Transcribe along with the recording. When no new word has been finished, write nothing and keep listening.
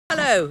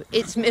Hello,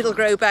 it's Middle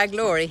Grow Bag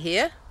Laura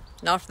here,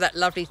 and after that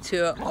lovely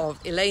tour of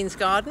Elaine's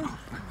garden,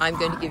 I'm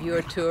going to give you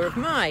a tour of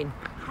mine.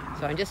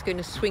 So I'm just going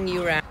to swing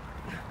you around.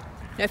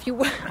 Now if you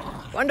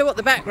wonder what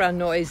the background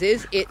noise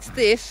is, it's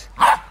this.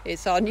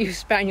 It's our new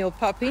spaniel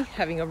puppy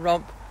having a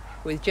romp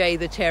with Jay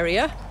the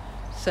terrier.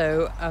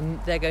 So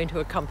they're going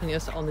to accompany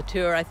us on the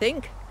tour, I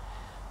think.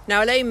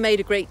 Now Elaine made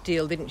a great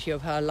deal, didn't she,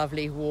 of her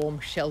lovely, warm,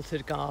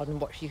 sheltered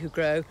garden, what she could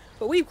grow.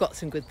 But we've got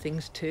some good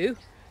things too.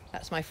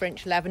 That's my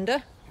French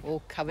lavender,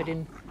 all covered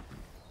in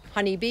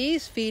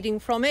honeybees feeding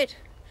from it.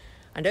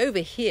 And over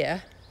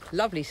here,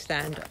 lovely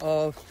stand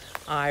of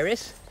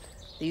iris.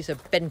 These are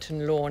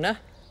Benton Lorna.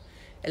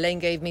 Elaine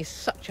gave me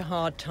such a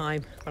hard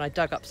time when I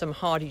dug up some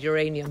hardy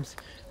geraniums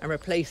and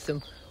replaced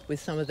them with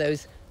some of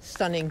those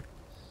stunning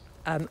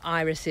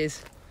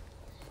irises.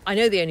 I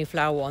know they only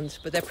flower once,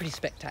 but they're pretty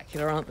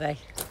spectacular, aren't they?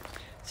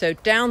 So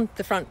down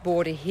the front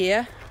border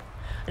here,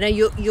 now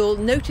you'll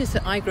notice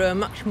that I grow a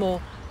much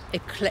more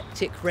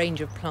eclectic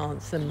range of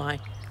plants than my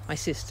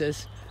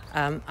sisters.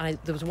 There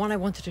was one I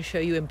wanted to show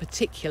you in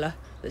particular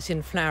that's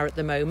in flower at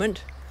the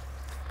moment.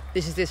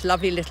 This is this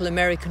lovely little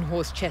American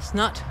horse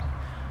chestnut.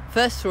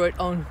 First saw it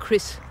on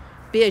Chris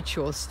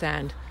Beardshaw's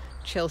stand,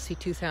 Chelsea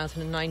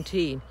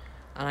 2019,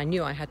 and I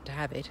knew I had to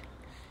have it.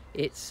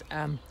 It's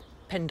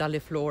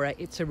Penduliflora,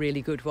 it's a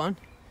really good one.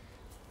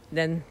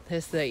 Then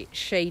there's the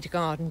shade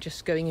garden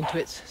just going into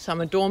its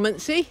summer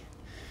dormancy.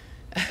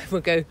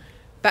 We'll go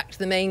back to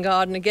the main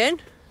garden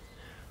again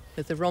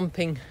with the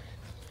romping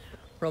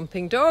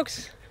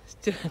dogs,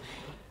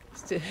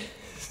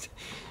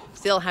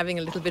 still having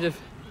a little bit of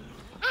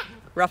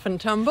rough and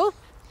tumble.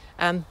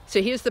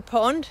 So here's the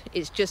pond.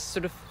 It's just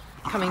sort of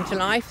coming to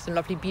life. Some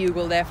lovely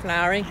bugle there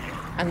flowering,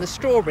 and the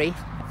strawberry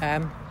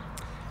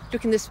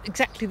looking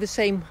exactly the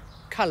same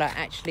colour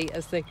actually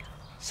as the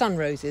sun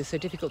roses, so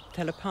difficult to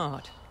tell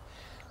apart.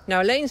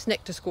 Now Elaine's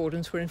nectar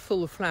scordons were in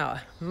full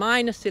flower.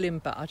 Mine are still in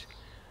bud,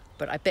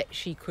 but I bet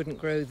she couldn't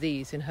grow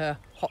these in her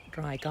hot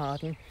dry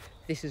garden.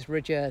 This is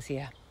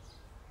Rogersia.